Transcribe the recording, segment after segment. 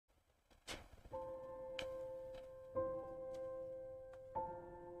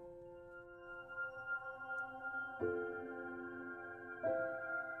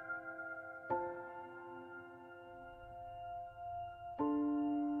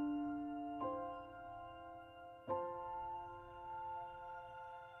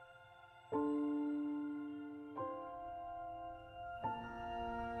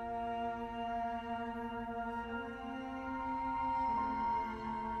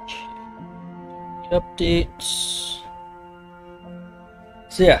Updates.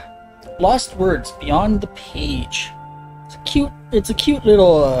 So yeah, Lost Words Beyond the Page. It's a cute. It's a cute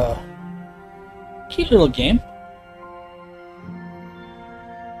little game.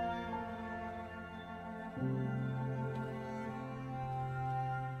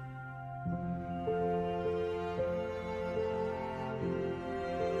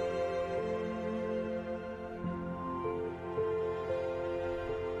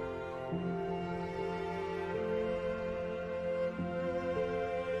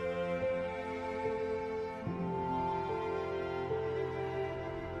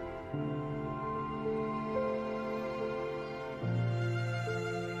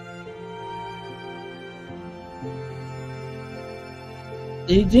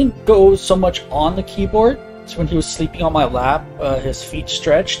 He didn't go so much on the keyboard. So when he was sleeping on my lap, his feet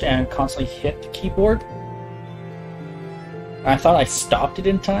stretched and constantly hit the keyboard. I thought I stopped it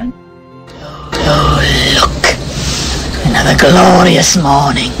in time. Oh, look! Another glorious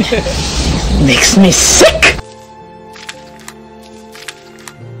morning. Makes me sick!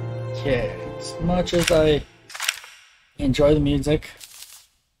 Yeah, as much as I enjoy the music.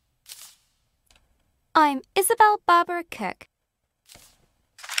 I'm Isabel Barbara Cook.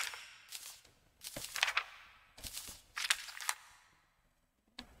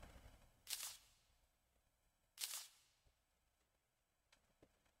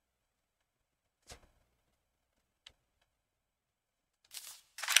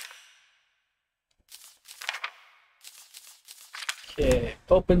 Okay,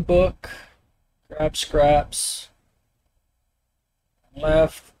 open book, grab scraps,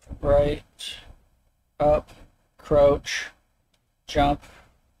 left, right, up, crouch, jump,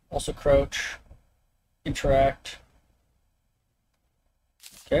 also crouch, interact.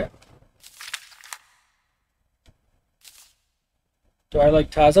 Okay. Do I like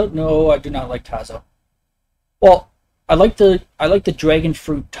Tazo? No, I do not like Tazo. Well, I like the dragon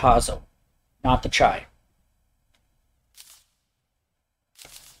fruit Tazo, not the chai.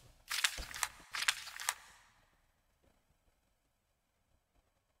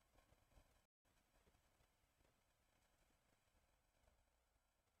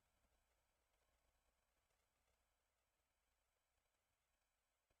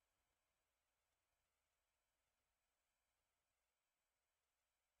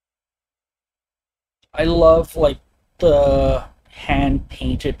 I love like the hand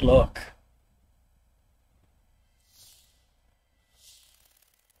painted look.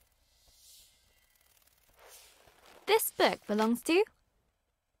 This book belongs to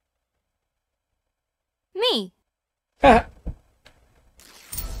me. Ah,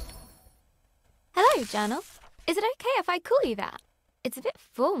 Hello, Journal. Is it okay if I call you that? It's a bit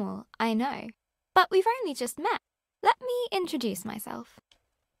formal, I know, but we've only just met. Let me introduce myself.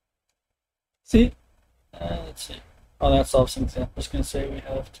 see? Let's see. Oh, that solves things. I was going to say we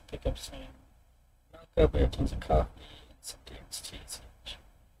have to pick up some milk. We have tons of coffee and some dates, teas.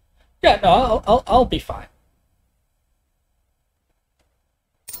 Yeah, no, I'll be fine.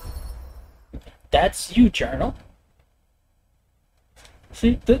 That's you, Journal.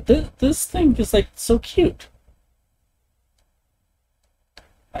 See, this thing is like so cute.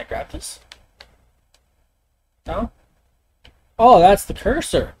 Can I grab this? No? Oh, that's the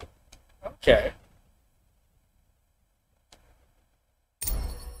cursor. Okay.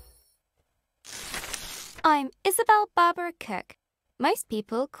 I'm Isabel Barbara Cook. Most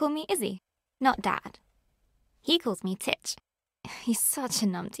people call me Izzy, not Dad. He calls me Titch. He's such a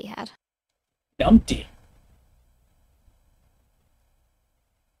numpty head. Numpty.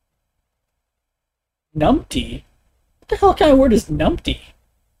 Numpty? What the hell kind of word is numpty?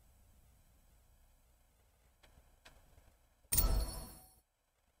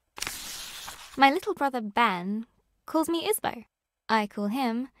 My little brother Ben calls me Isbo. I call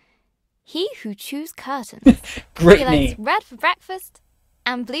him He Who Chews Curtains. Great He likes name. red for breakfast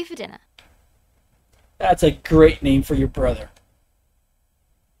and blue for dinner. That's a great name for your brother.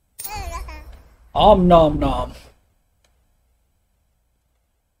 Om nom nom.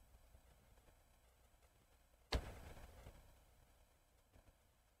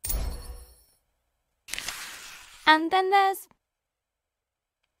 And then there's...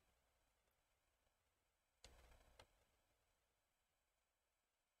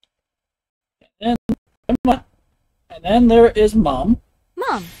 And then there is Mom,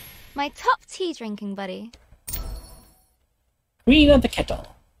 Mum, my top tea drinking buddy. Queen of the Kettle,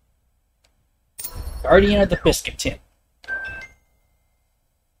 Guardian of the Biscuit Tin.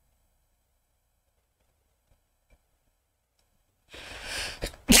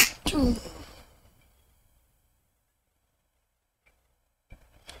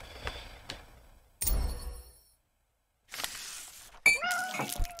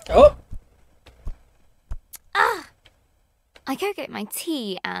 Oh! Ah! I go get my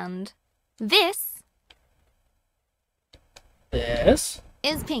tea and... This This.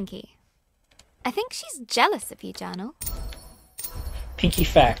 is Pinky. I think she's jealous of you, Journal. Pinky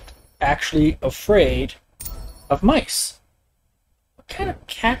fact. Actually afraid of mice. What kind of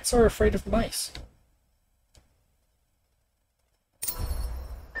cats are afraid of mice?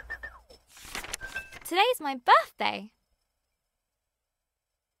 Today's my birthday.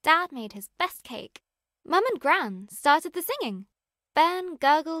 Dad made his best cake. Mum and Gran started the singing. Ben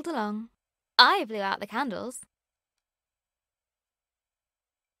gurgled along. I blew out the candles.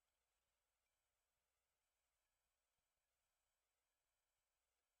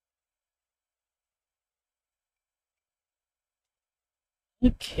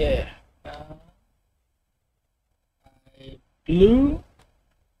 Okay. I blew.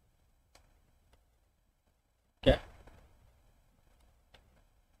 Okay.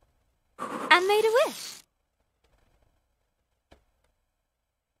 And made a wish.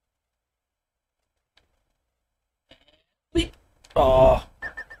 Leap. Oh.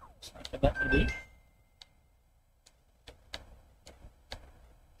 It's not gonna let me leap.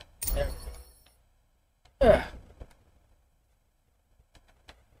 There we go.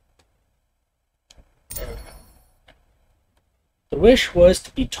 There we go. The wish was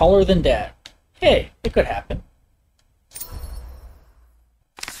to be taller than Dad. Hey, it could happen.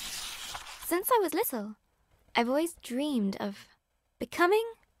 Since I was little, I've always dreamed of becoming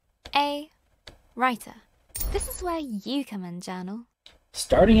a writer. This is where you come in, Journal.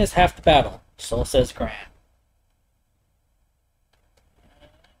 Starting is half the battle, so says Gran.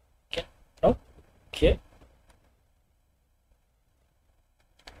 Kit. Nope. Kit.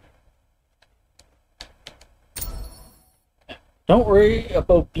 Don't worry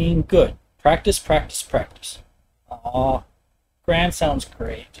about being good. Practice, practice, practice. Aw. Gran sounds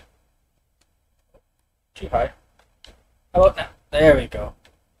great. Too high. How about now? There we go.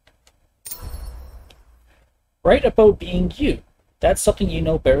 Write about being you. That's something you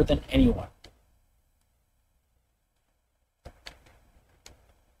know better than anyone.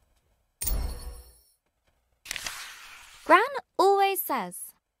 Gran always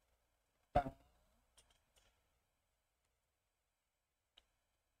says,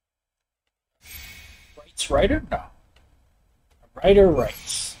 Writes writer? No. A writer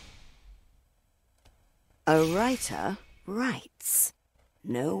writes. A writer writes.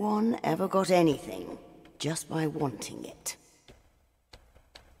 No one ever got anything just by wanting it.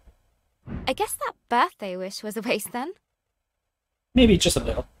 I guess that birthday wish was a waste then. Maybe just a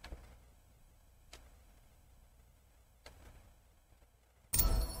little.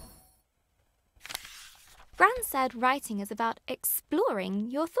 Gran said writing is about exploring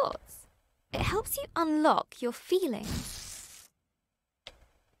your thoughts. It helps you unlock your feelings.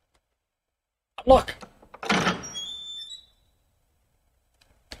 Look!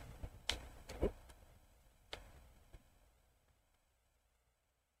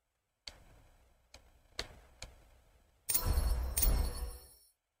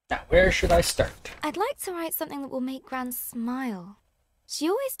 Now, where should I start? I'd like to write something that will make Gran smile. She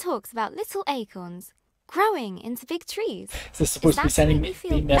always talks about little acorns growing into big trees. Is this supposed to be that sending make me me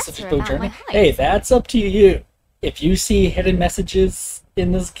feel the message better about about my journey? height? Hey, that's up to you. If you see hidden messages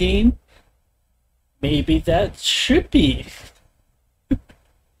in this game, maybe that should be.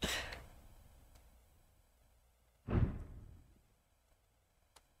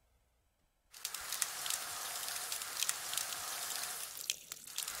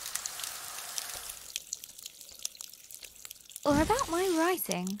 Or about my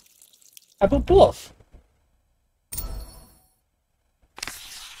writing. How about both?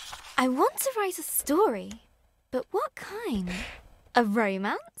 I want to write a story. But what kind? A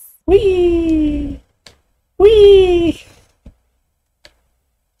romance? Whee! Whee!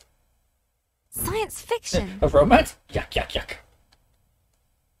 Science fiction? A romance? Yuck, yuck, yuck.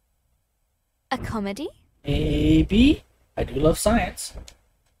 A comedy? Maybe. I do love science.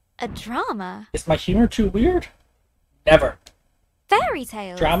 A drama? Is my humor too weird? Never. Fairy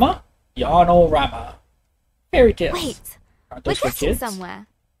tales? Drama? Yanorama. Fairy tales. Wait, Aren't we're those for getting kids? somewhere.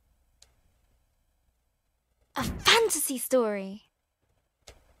 A fantasy story.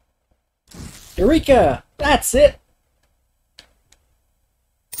 Eureka! That's it!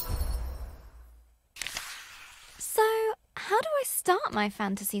 So, how do I start my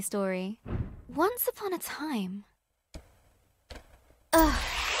fantasy story? Once upon a time. Ugh.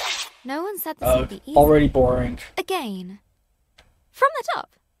 No one said this would be easy. Already boring. Again. From the top.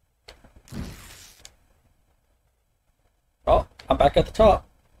 Oh, I'm back at the top.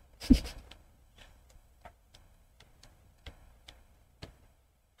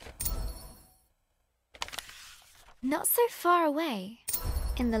 Not so far away,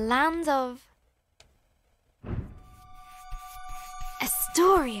 in the land of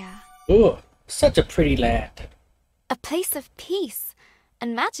Astoria. Ooh, such a pretty land. A place of peace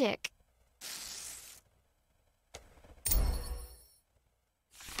and magic.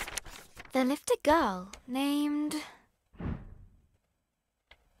 There lived a girl named...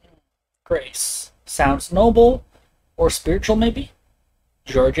 Grace. Sounds noble or spiritual, maybe?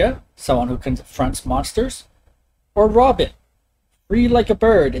 Georgia, someone who confronts monsters? Or Robin, free like a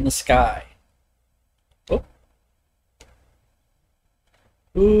bird in the sky? Oh.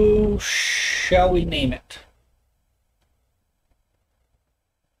 Who shall we name it?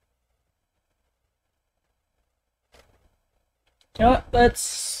 You know what,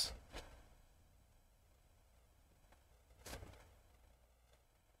 let's...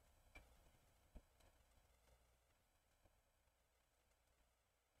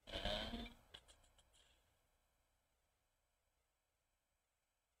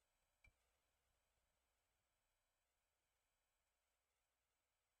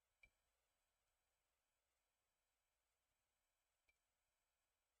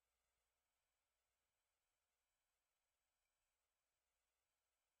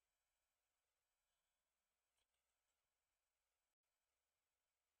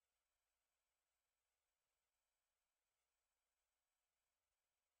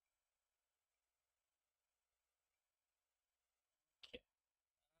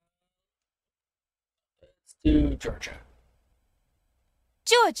 do Georgia.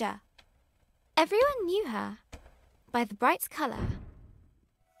 Georgia. Everyone knew her by the bright color.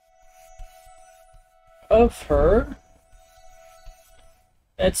 Of her,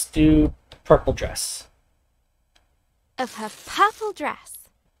 let's do purple dress. Of her purple dress.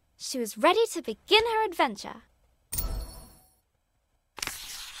 She was ready to begin her adventure.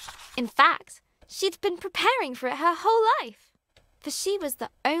 In fact, she'd been preparing for it her whole life, for she was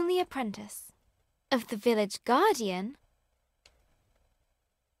the only apprentice of the village guardian,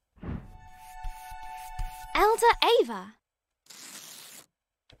 Elder Ava.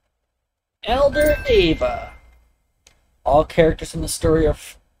 Elder Ava. All characters in the story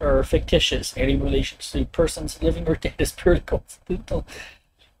are fictitious. Any relations to persons living or dead is purely coincidental.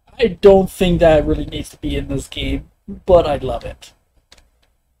 I don't think that really needs to be in this game, but I love it.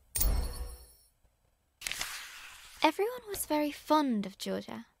 Everyone was very fond of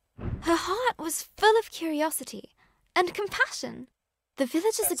Georgia. Her heart was full of curiosity and compassion. The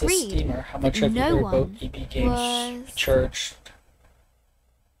villagers That's agreed a steamer. How much that have you no heard one about EB Games was... Church?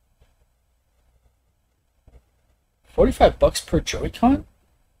 $45 per Joy-Con?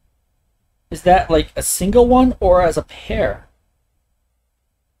 Is that like a single one or as a pair?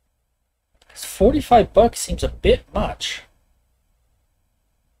 Because $45 seems a bit much.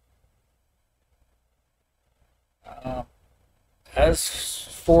 As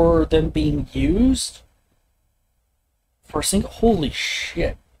for them being used for a single, holy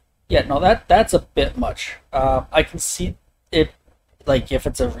shit! Yeah, no, that's a bit much. I can see it, like if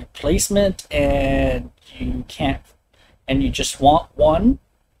it's a replacement and you can't, and you just want one.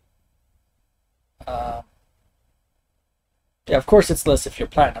 Yeah, of course it's less if you're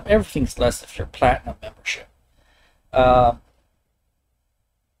platinum. Everything's less if you're platinum membership. No,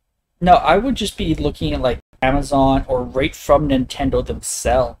 I would just be looking at like Amazon or right from Nintendo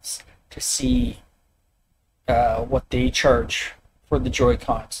themselves to see what they charge for the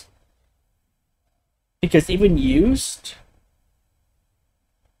Joy-Cons. Because even used,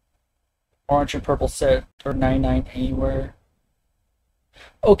 orange and purple set or 99 anywhere.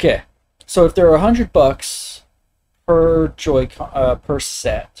 Okay, so if they're $100 per Joy-Con per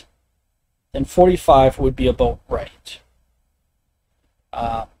set, then 45 would be about right.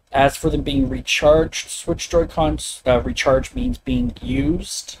 As for them being recharged, Switch Joy-Cons, recharge means being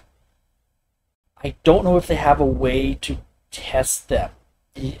used. I don't know if they have a way to test them.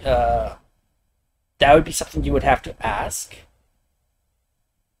 That would be something you would have to ask.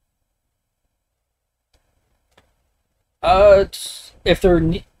 If they're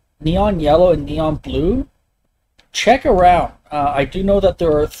neon yellow and neon blue, check around. I do know that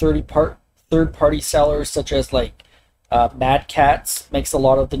there are third-party sellers such as like Mad Catz makes a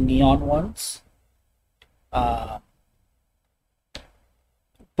lot of the neon ones.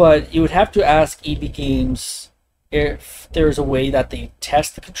 But you would have to ask EB Games if there's a way that they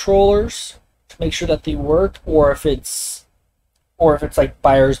test the controllers to make sure that they work, or if it's like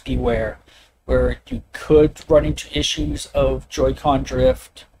buyer's beware, where you could run into issues of Joy-Con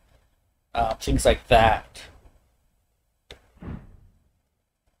drift, things like that.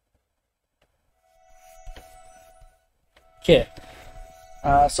 Okay,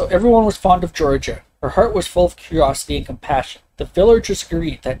 so everyone was fond of Georgia. Her heart was full of curiosity and compassion. The villagers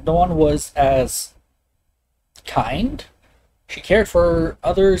agreed that no one was as kind. She cared for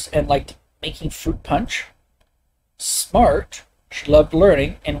others and liked making fruit punch. Smart, she loved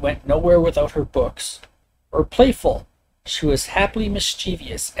learning and went nowhere without her books. Or playful, she was happily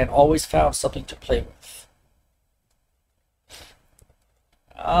mischievous and always found something to play with.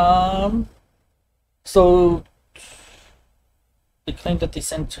 So they claimed that they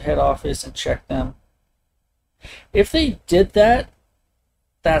sent to head office and checked them. If they did that,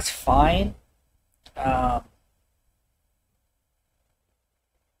 that's fine. I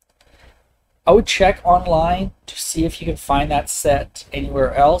would check online to see if you can find that set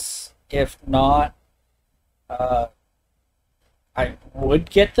anywhere else. If not, I would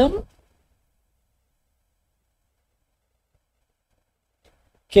get them.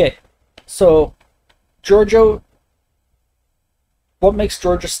 Okay, so Georgia, what makes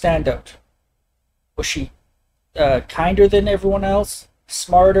Georgia stand out? Was she kinder than everyone else,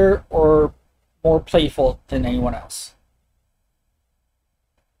 smarter, or more playful than anyone else?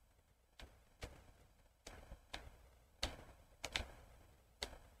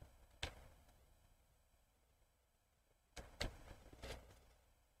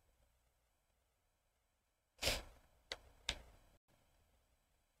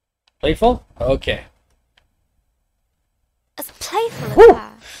 Playful? Okay. As playful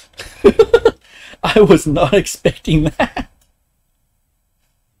as Woo! her. I was not expecting that.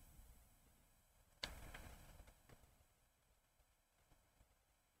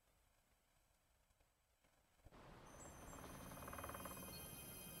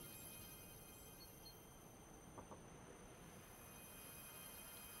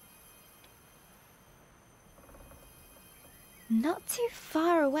 Not too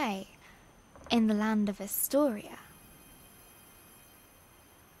far away, in the land of Astoria,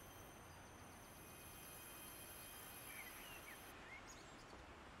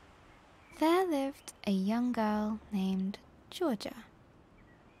 there lived a young girl named Georgia.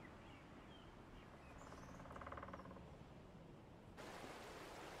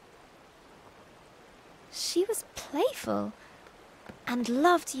 She was playful and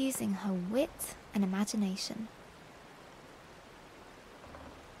loved using her wit and imagination.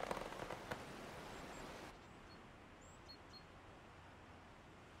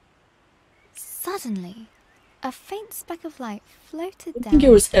 Suddenly, a faint speck of light floated I down. think it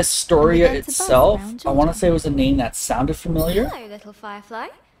was Astoria and began to buzz itself. around I want to Georgia. say it was a name that sounded familiar. Hello, little firefly.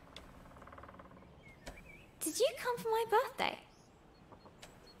 Did you come for my birthday?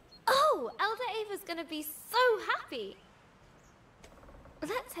 Oh, Elder Ava's gonna be so happy.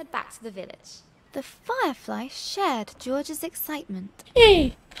 Let's head back to the village. The firefly shared George's excitement.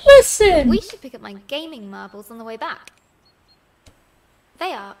 Hey, listen! We should pick up my gaming marbles on the way back.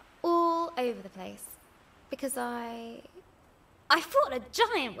 They are all over the place because I fought a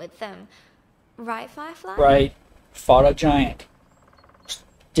giant with them. Right, Firefly? Right, fought a giant.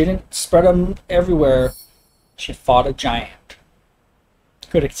 Didn't spread them everywhere. She fought a giant.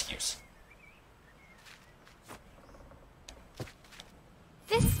 Good excuse.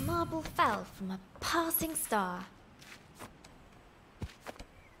 This marble fell from a passing star.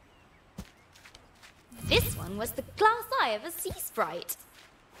 This one was the glass eye of a sea sprite.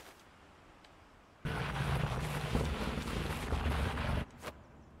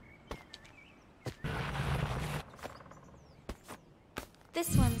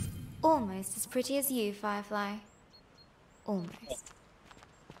 This one's almost as pretty as you, Firefly. Almost.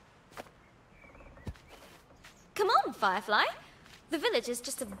 Come on, Firefly. The village is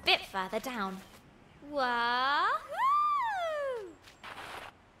just a bit further down. Wahoo!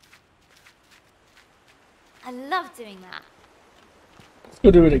 I love doing that. Let's go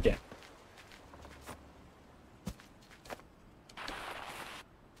do it again.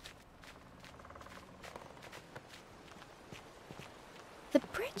 The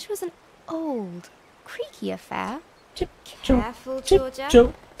bridge was an old, creaky affair. Tip, Careful, tip, Georgia.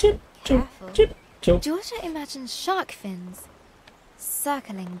 Tip, tip, Careful. tip, tip. Georgia imagined shark fins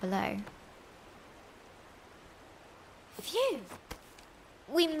circling below. Phew!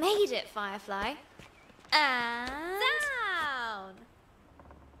 We made it, Firefly. And down!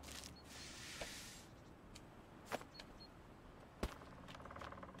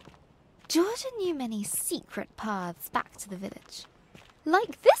 Georgia knew many secret paths back to the village.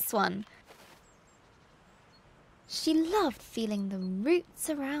 Like this one. She loved feeling the roots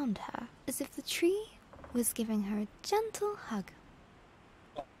around her, as if the tree was giving her a gentle hug.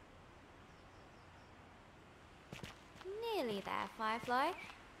 Nearly there, Firefly.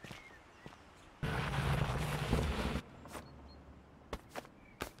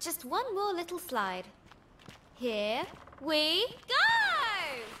 Just one more little slide. Here we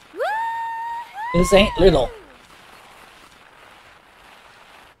go! Woo! This ain't little.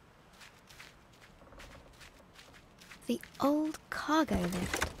 The old cargo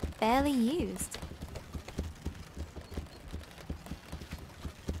lift, barely used.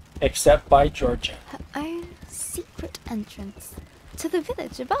 Except by Georgia. Her own secret entrance to the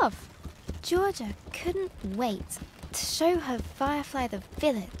village above. Georgia couldn't wait to show her Firefly the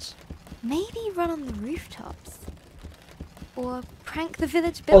village. Maybe run on the rooftops. Or prank the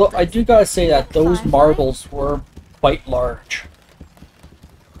village builders. Although I do gotta say that those Firefly? marbles were quite large.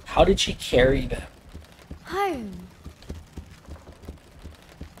 How did she carry them? Home.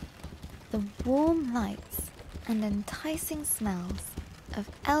 The warm lights and enticing smells of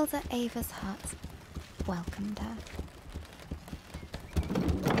Elder Ava's hut welcomed her.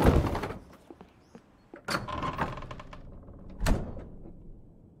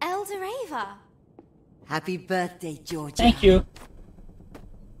 Elder Ava! Happy birthday, Georgia. Thank you.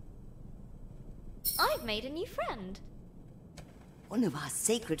 I've made a new friend. One of our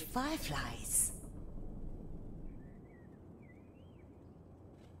sacred fireflies.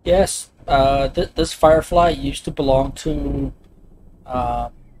 Yes, this firefly used to belong to a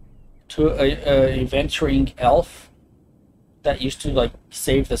venturing elf that used to like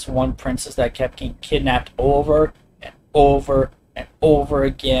save this one princess that kept getting kidnapped over and over and over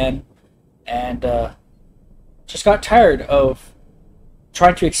again, and just got tired of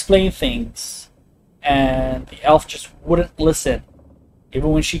trying to explain things, and the elf just wouldn't listen,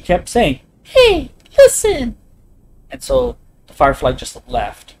 even when she kept saying, "Hey, listen!" And so the firefly just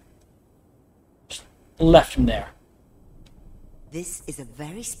left. Just left him there. This is a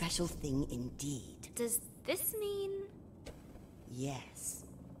very special thing indeed. Does this mean... Yes,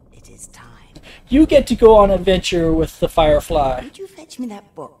 it is time. You get to go on an adventure with the firefly. Would you fetch me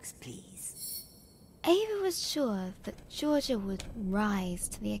that box, please? Ava was sure that Georgia would rise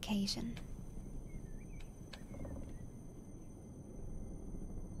to the occasion.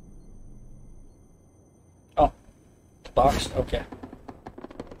 Oh, the box? Okay.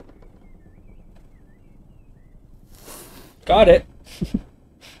 Got it.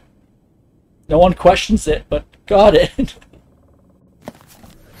 No one questions it, but got it.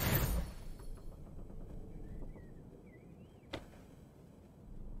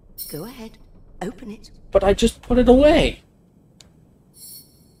 Go ahead, open it. But I just put it away.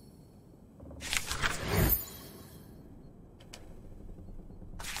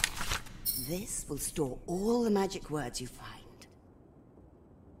 This will store all the magic words you find.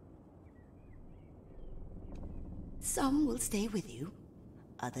 Some will stay with you,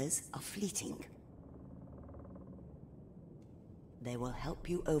 others are fleeting. They will help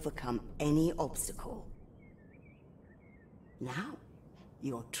you overcome any obstacle. Now,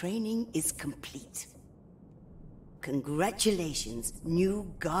 your training is complete. Congratulations,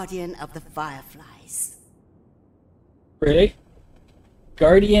 new Guardian of the Fireflies. Really?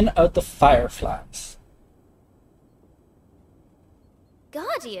 Guardian of the Fireflies.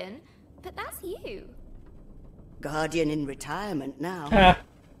 Guardian? But that's you. Guardian in retirement now. Ah,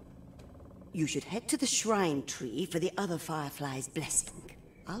 You should head to the shrine tree for the other Firefly's blessing.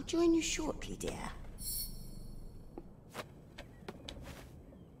 I'll join you shortly, dear.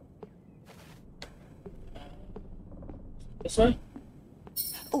 this way?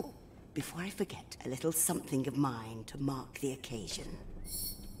 Oh, before I forget, a little something of mine to mark the occasion.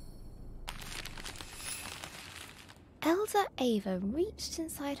 Elder Ava reached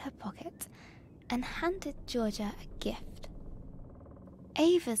inside her pocket and handed Georgia a gift.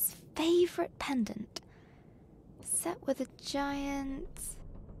 Ava's favorite pendant, set with a giant...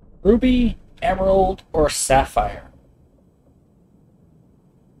 Ruby, emerald, or sapphire?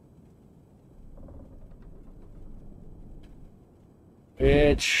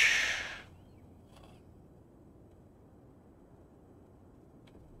 Which...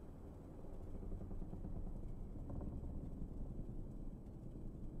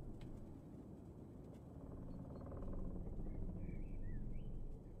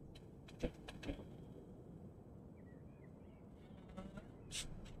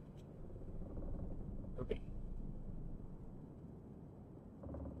 Ruby.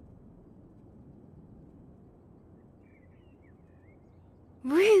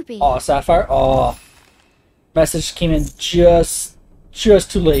 Ruby! Oh, sapphire? Oh. Message came in just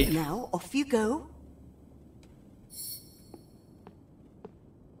too late. Now, off you go.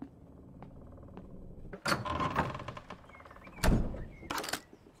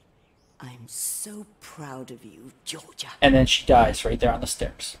 I'm so proud of you, Georgia. And then she dies right there on the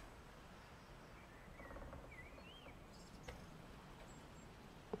stairs.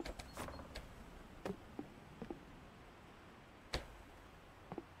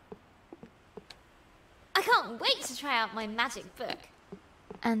 can't wait to try out my magic book.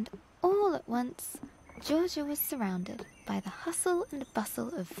 And all at once, Georgia was surrounded by the hustle and bustle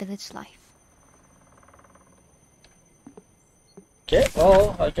of village life. Okay,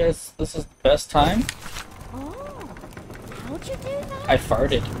 well, I guess this is the best time. Oh, how'd you do that? I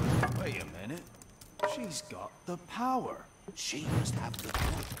farted. Wait a minute. She's got the power. She must have the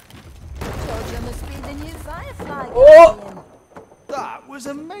book. Georgia must be the new Firefly Oh! Guardian. That was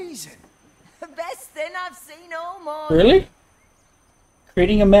amazing. The best thing I've seen all morning. Really?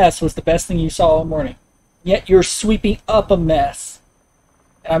 Creating a mess was the best thing you saw all morning. Yet you're sweeping up a mess.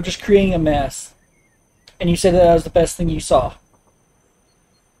 And I'm just creating a mess. And you said that was the best thing you saw.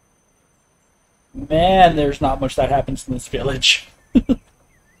 Man, there's not much that happens in this village.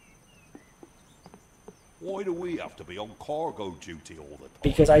 Why do we have to be on cargo duty all the time?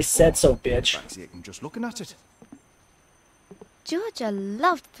 Because I said so, bitch. Fancy it, I'm just looking at it. Georgia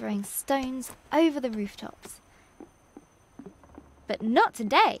loved throwing stones over the rooftops. But not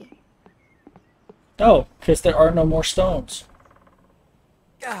today. No, because there are no more stones.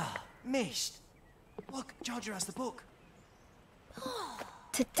 Ah, missed. Look, Georgia has the book.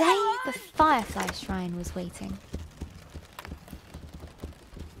 Today, the Firefly Shrine was waiting.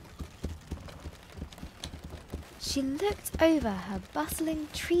 She looked over her bustling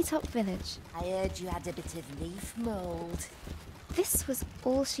treetop village. I heard you had a bit of leaf mould. This was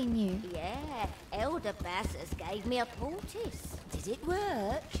all she knew. Yeah, Elder Bassus gave me a poultice. Did it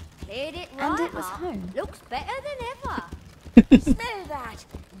work? Cleared it And right it was up. home. Looks better than ever. Smell that.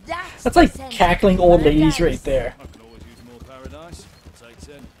 That's like cackling old ladies right there. I can always use more paradise. Take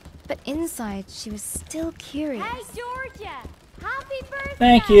 10. But inside, she was still curious. Hey, Georgia! Happy birthday!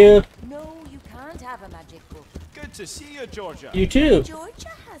 Thank you. No, you can't have a magic book. Good to see you, Georgia. You too. Georgia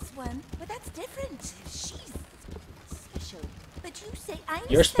has one, but that's different. She's special. But you say I'm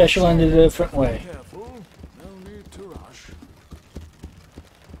You're special in a different way. Careful. No need to rush.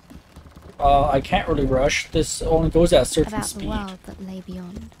 I can't really rush. This only goes at a certain About the speed. world that lay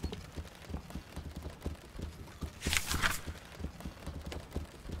beyond.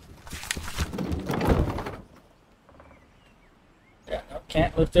 Yeah, no,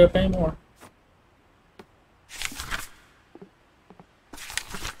 can't lift it up anymore.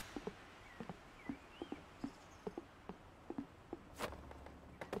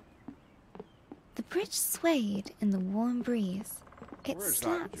 The bridge swayed in the warm breeze. Its Where's that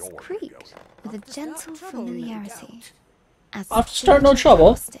slats Georgia creaked with a Off to start gentle trouble, no familiarity. doubt. As Off to start no Georgia trouble?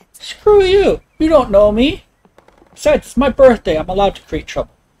 crossed it. Screw you! You don't know me! Besides, it's my birthday. I'm allowed to create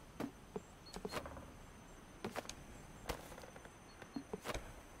trouble.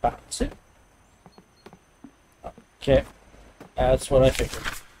 Bounce it. Okay. That's what I figured.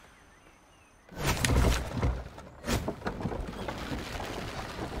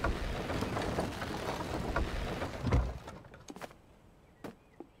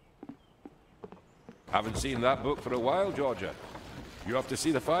 Haven't seen that book for a while, Georgia. You have to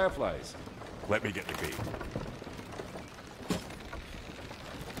see the fireflies. Let me get the key.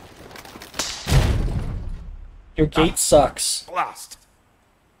 Your gate sucks. Blast!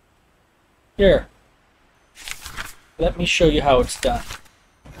 Here. Let me show you how it's done.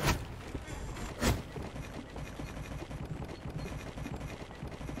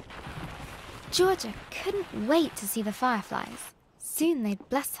 Georgia couldn't wait to see the fireflies. Soon they'd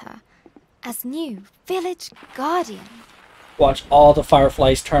bless her as new village guardian. Watch all the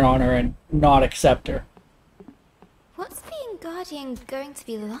fireflies turn on her and not accept her. What's being guardian going to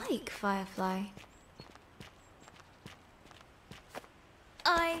be like, Firefly?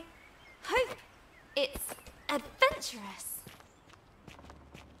 I hope it's adventurous.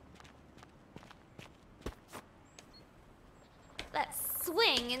 Let's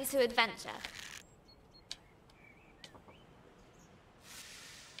swing into adventure.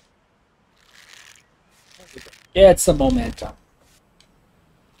 Yeah, it's the momentum.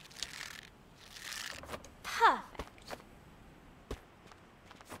 Perfect.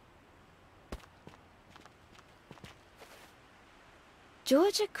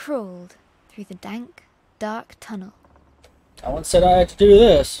 Georgia crawled through the dank, dark tunnel. No one said I had to do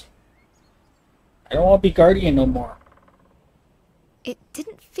this. I don't want to be guardian no more. It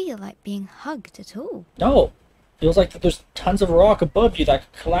didn't feel like being hugged at all. No. Feels like there's tons of rock above you that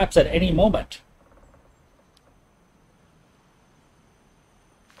could collapse at any moment.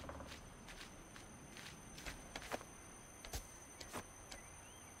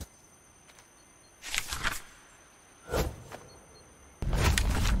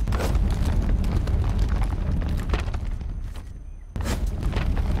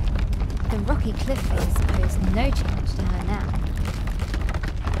 The rocky cliff face posed no challenge to her now.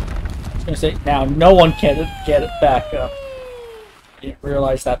 was gonna say, now no one can get it back up. Didn't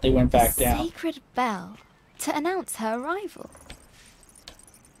realize that they went back The down. sacred bell to announce her arrival.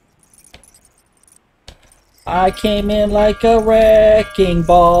 I came in like a wrecking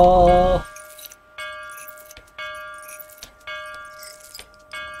ball.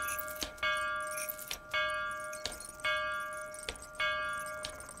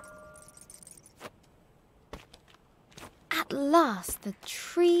 At last, the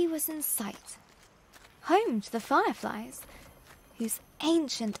tree was in sight, home to the fireflies, whose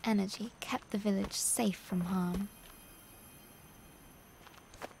ancient energy kept the village safe from harm.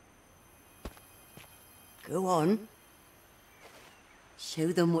 Go on. Show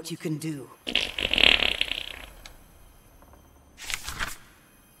them what you can do.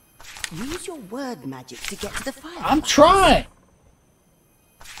 Use your word magic to get to the fire. I'm trying!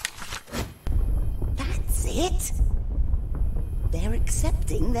 That's it. They're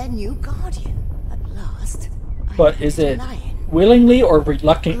accepting their new guardian. At last. But is it willingly or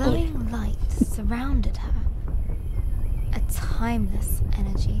reluctantly? Glowing light surrounded her. A timeless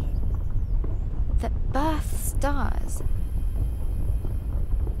energy that birthed stars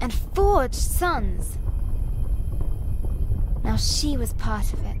and forged suns. Now she was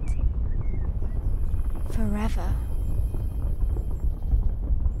part of it. Forever.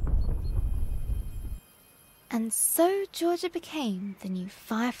 And so Georgia became the new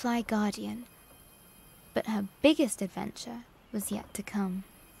Firefly Guardian. But her biggest adventure was yet to come.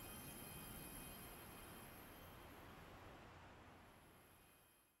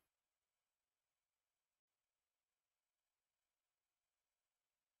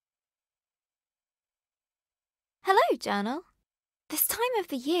 Hello, Journal. This time of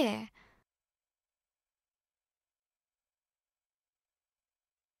the year,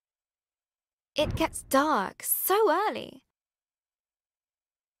 it gets dark so early.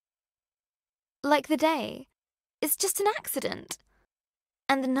 Like the day is just an accident,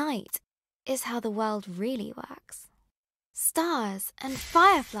 and the night is how the world really works. Stars and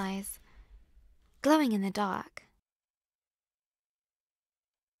fireflies glowing in the dark.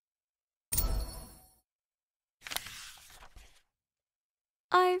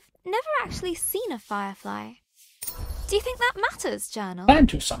 I've never actually seen a firefly. Do you think that matters, Journal? Plan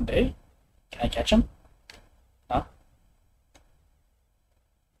to someday. Can I catch him? Huh?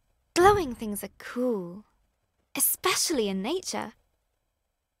 Glowing things are cool, especially in nature.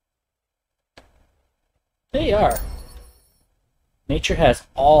 They are. Nature has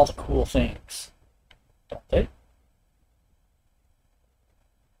all the cool things, don't they?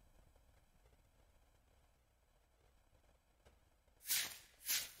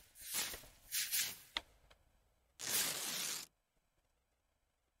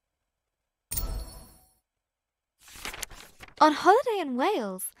 On holiday in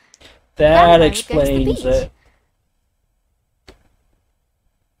Wales, That Grandma would go to the explains beach. it.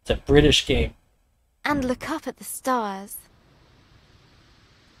 It's a British game. and look up at the stars.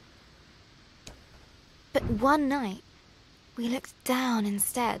 But one night, we looked down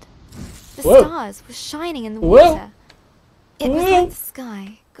instead. The Whoa. stars were shining in the Whoa. water. It was Whoa. like the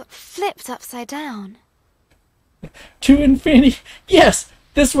sky got flipped upside down. To infinity. Yes,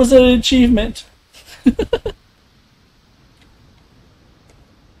 this was an achievement.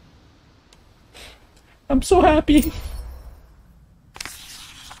 I'm so happy.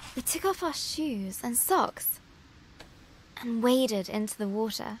 We took off our shoes and socks and waded into the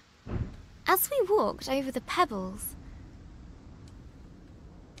water. As we walked over the pebbles,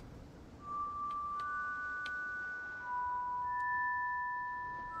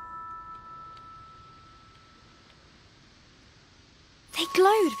 they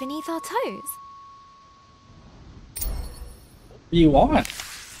glowed beneath our toes. What do you want?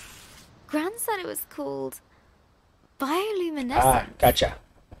 Gran said it was called bioluminescence. Gotcha.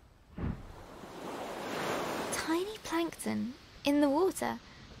 Tiny plankton in the water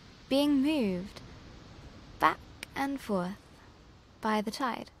being moved back and forth by the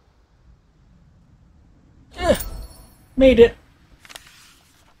tide. Made it.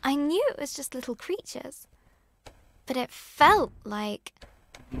 I knew it was just little creatures, but it felt like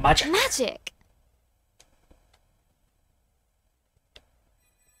magic.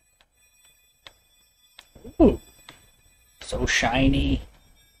 Ooh. So shiny.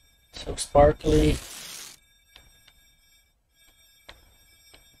 So sparkly.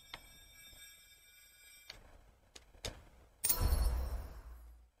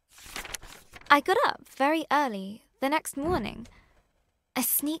 I got up very early the next morning. I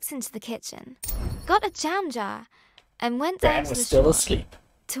sneaked into the kitchen, got a jam jar, and went down Dan to was the still shore asleep.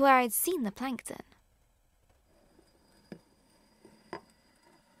 to where I'd seen the plankton.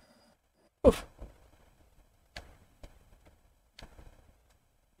 Oof.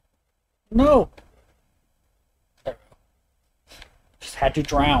 No. There we go. Just had to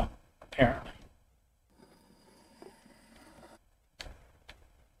drown, apparently.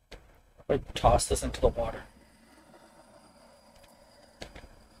 I toss this into the water.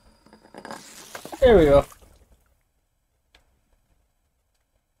 There we go.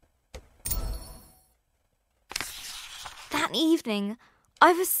 That evening,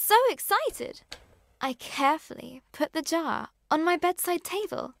 I was so excited. I carefully put the jar on my bedside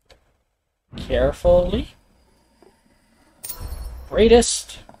table. Carefully.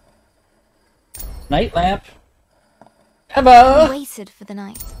 Greatest night lamp I ever. waited for the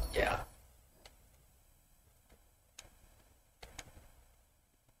night. Yeah.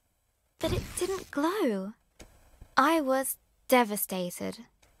 But it didn't glow. I was devastated.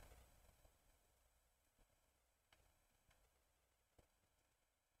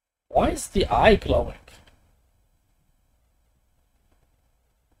 Why is the eye glowing?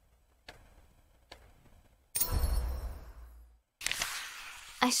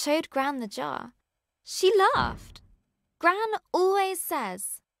 I showed Gran the jar. She laughed. Gran always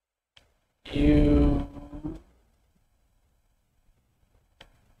says, You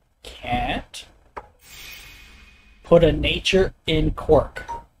can't put a nature in cork.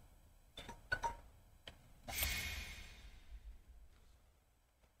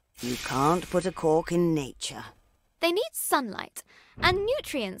 You can't put a cork in nature. they need sunlight and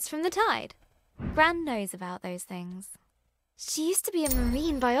nutrients from the tide. Gran knows about those things. She used to be a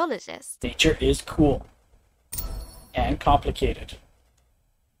marine biologist. Nature is cool and complicated.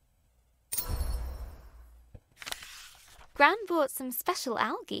 Gran bought some special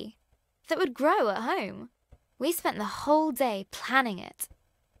algae that would grow at home. We spent the whole day planning it.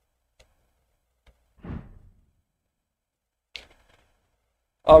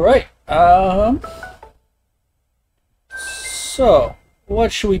 All right. So,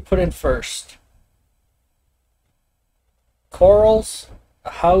 what should we put in first? Corals,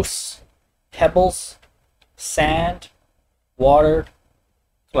 a house, pebbles, sand, water,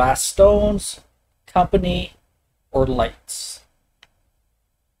 glass stones, company, or lights?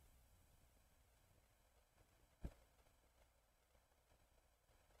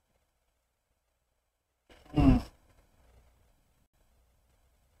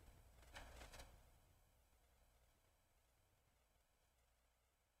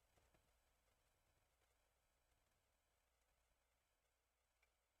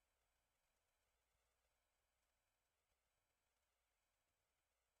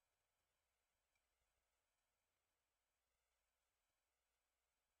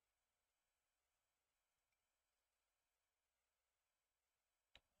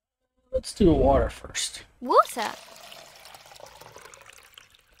 Let's do water first. Water.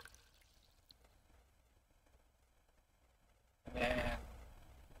 And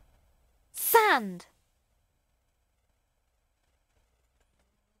Sand.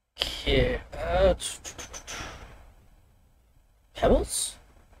 okay, pebbles?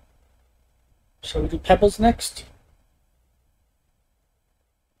 Shall we do pebbles next?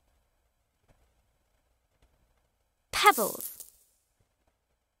 Pebbles.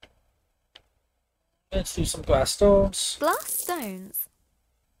 Let's do some glass stones. Glass stones.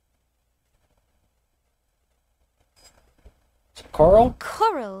 Some coral.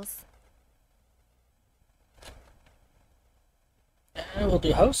 Corals. And we'll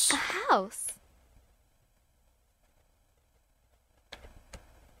do house. A house.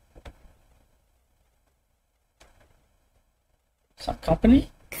 Some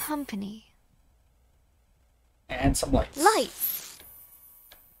company. Company. And some lights. Lights.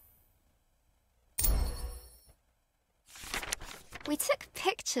 We took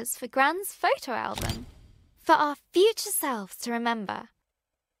pictures for Gran's photo album for our future selves to remember.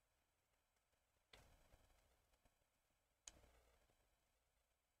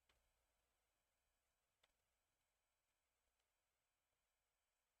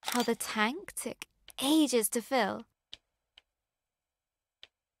 How the tank took ages to fill.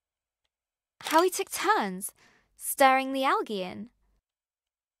 How we took turns stirring the algae in.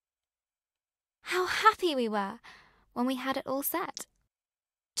 How happy we were when we had it all set.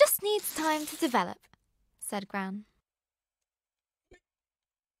 Just needs time to develop, said Gran.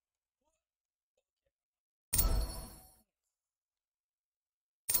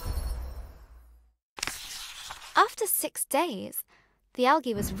 After 6 days, the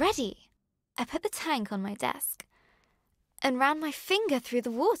algae was ready. I put the tank on my desk and ran my finger through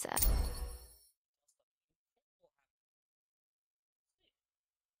the water.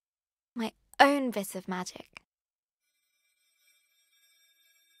 My own bit of magic.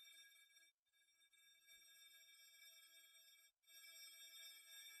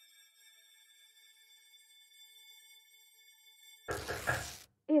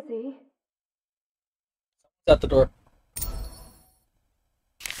 is he? At the door.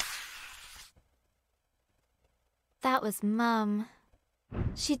 That was Mum.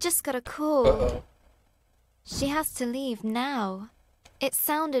 She just got a call. Uh-oh. She has to leave now. It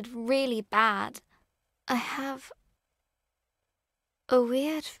sounded really bad. I have a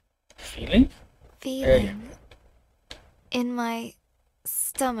weird Feeling? feeling in my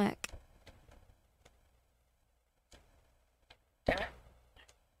stomach. Damn it.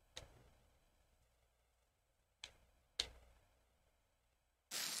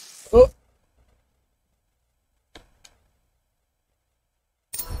 Oh.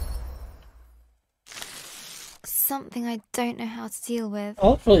 Something I don't know how to deal with.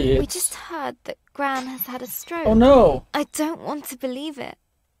 Hopefully We it's... just heard that Gran has had a stroke. Oh no! I don't want to believe it.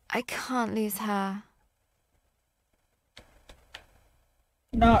 I can't lose her.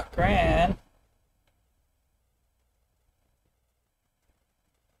 Not Gran.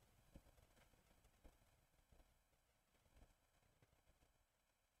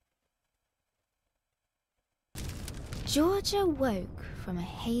 Georgia woke from a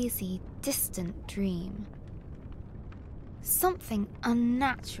hazy, distant dream. Something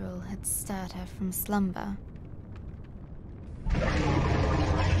unnatural had stirred her from slumber.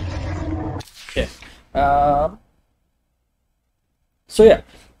 Okay. So yeah.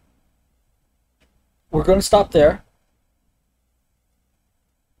 We're going to stop there.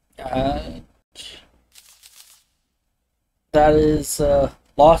 That is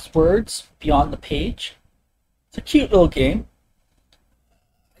Lost Words Beyond the Page. It's a cute little game.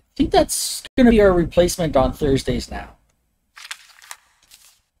 I think that's going to be our replacement on Thursdays now.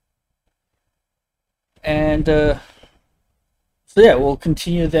 And so yeah, we'll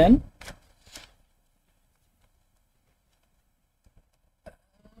continue then.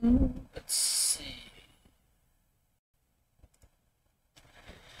 Let's see.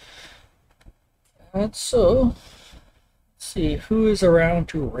 And so, let's see who is around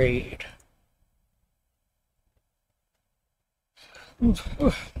to raid.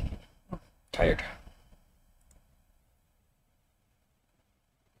 Tired.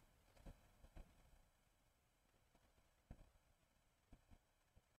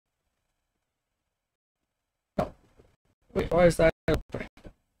 Oh. Wait, why is that open?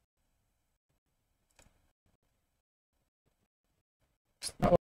 It's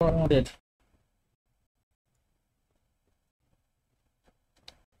not what I wanted.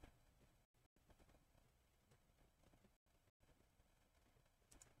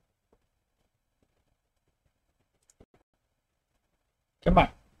 Come on,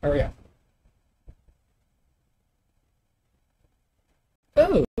 hurry up.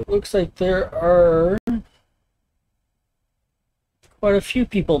 Oh, looks like there are quite a few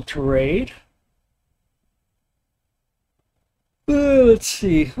people to raid. Let's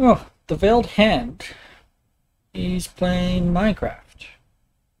see. Oh, the Veiled Hand. He's playing Minecraft.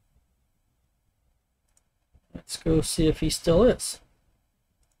 Let's go see if he still is.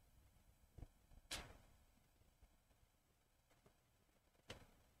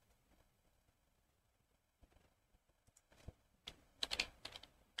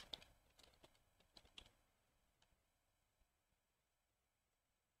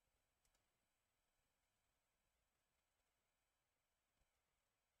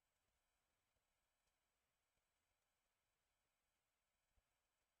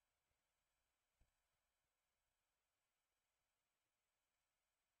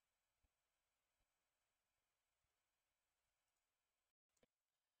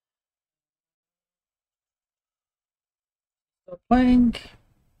 Still playing.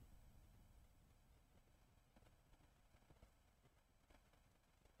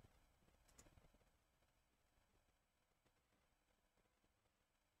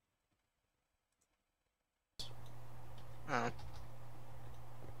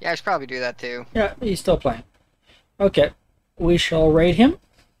 Yeah, I should probably do that too. Yeah, he's still playing. Okay, we shall raid him.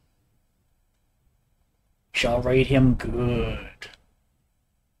 Shall raid him good.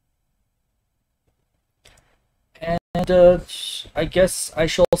 And I guess I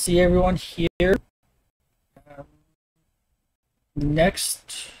shall see everyone here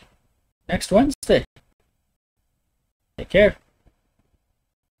next Wednesday. Take care.